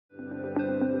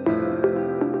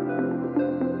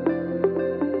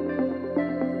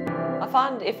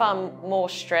find if I'm more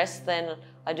stressed, then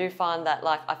I do find that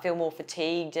like I feel more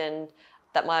fatigued and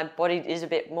that my body is a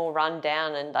bit more run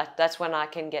down, and that's when I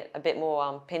can get a bit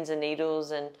more pins and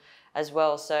needles and as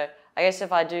well. So I guess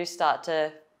if I do start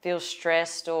to feel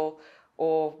stressed or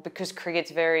because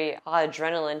cricket's very high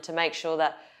adrenaline, to make sure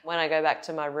that when I go back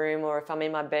to my room or if I'm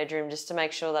in my bedroom, just to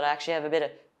make sure that I actually have a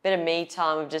bit of me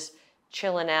time of just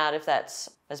chilling out, if that's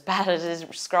as bad as it is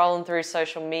scrolling through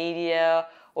social media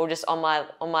or just on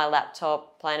my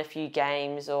laptop playing a few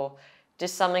games, or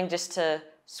just something just to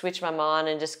switch my mind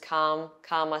and just calm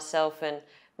myself and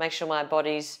make sure my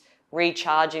body's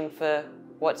recharging for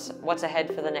what's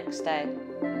ahead for the next day.